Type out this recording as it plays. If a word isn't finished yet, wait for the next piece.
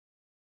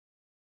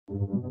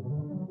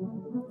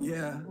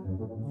Yeah,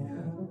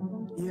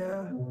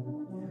 yeah,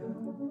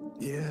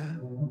 yeah.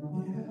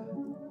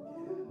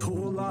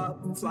 Pull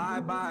up, fly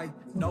by,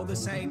 no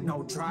this ain't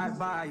no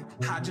drive-by.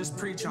 I just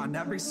preach on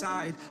every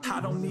side, I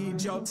don't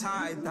need your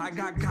tithe. I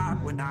got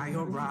God when I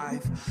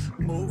arrive.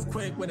 Move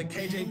quick with a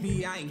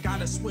KJV, I ain't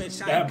gotta switch.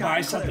 That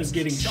bicep is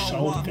getting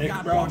so thick,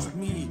 bro.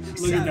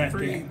 Look at that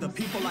thing. The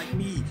people like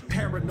me,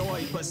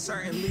 paranoid, but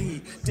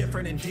certainly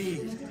different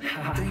indeed.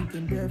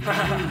 Thinking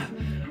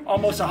differently.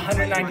 Almost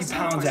 190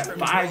 pounds at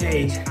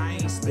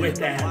 5'8"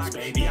 with abs,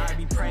 baby.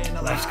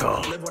 Let's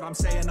go. Live what I'm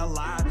saying a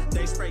lot.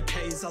 They spray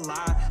K's a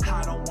lot.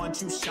 I don't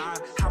want you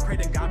shot. I pray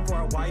to God for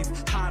a wife.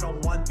 I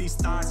don't want these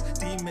thoughts.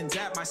 Demons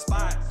at my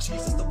spot.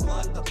 Jesus, the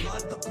blood, the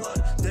blood, the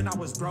blood. Then I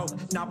was broke.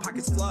 Now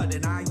pockets flood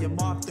and I am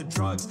off the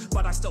drugs.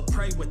 But I still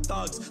pray with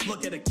thugs.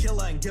 Look at a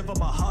killer and give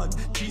him a hug.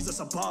 Jesus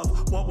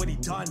above, what would he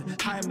done?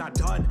 I am not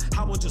done.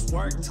 I will just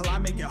work till I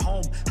make it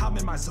home. I'm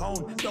in my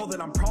zone. Know that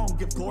I'm prone.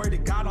 Give glory to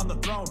God on the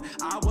throne.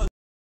 I was